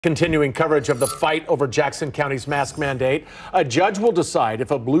Continuing coverage of the fight over Jackson County's mask mandate, a judge will decide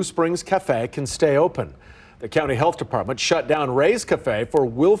if a Blue Springs Cafe can stay open. The county health department shut down Ray's Cafe for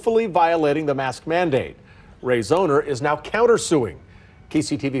willfully violating the mask mandate. Ray's owner is now countersuing.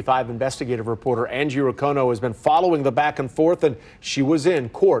 KCTV5 investigative reporter Angie Racono has been following the back and forth, and she was in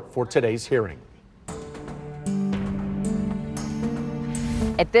court for today's hearing.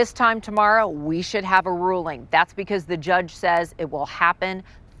 At this time tomorrow, we should have a ruling. That's because the judge says it will happen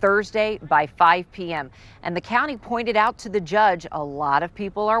Thursday by 5 p.m. And the county pointed out to the judge a lot of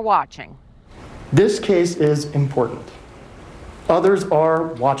people are watching. This case is important. Others are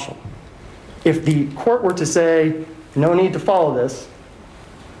watching. If the court were to say, no need to follow this,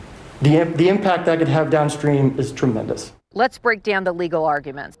 the impact that could have downstream is tremendous. Let's break down the legal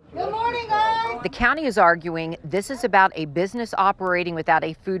arguments. Good morning, guys. The county is arguing this is about a business operating without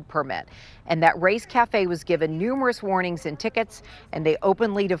a food permit, and that Ray's Cafe was given numerous warnings and tickets, and they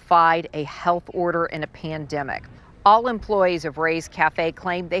openly defied a health order in a pandemic. All employees of Ray's Cafe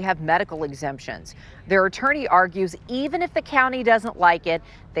claim they have medical exemptions. Their attorney argues even if the county doesn't like it,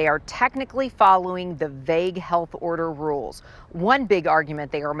 they are technically following the vague health order rules. One big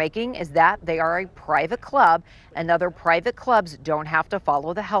argument they are making is that they are a private club and other private clubs don't have to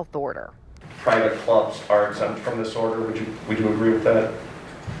follow the health order. Private clubs are exempt from this order. Would you agree with that?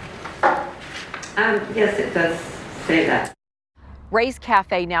 Yes, it does say that. Ray's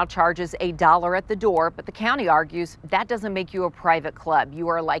Cafe now charges $1 at the door, but the county argues that doesn't make you a private club. You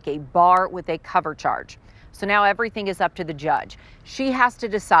are like a bar with a cover charge. So now everything is up to the judge. She has to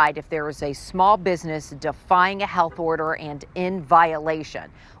decide if there is a small business defying a health order and in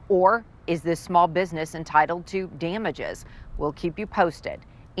violation, or is this small business entitled to damages? We'll keep you posted.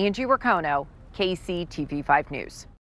 Angie Racono, KCTV5 News.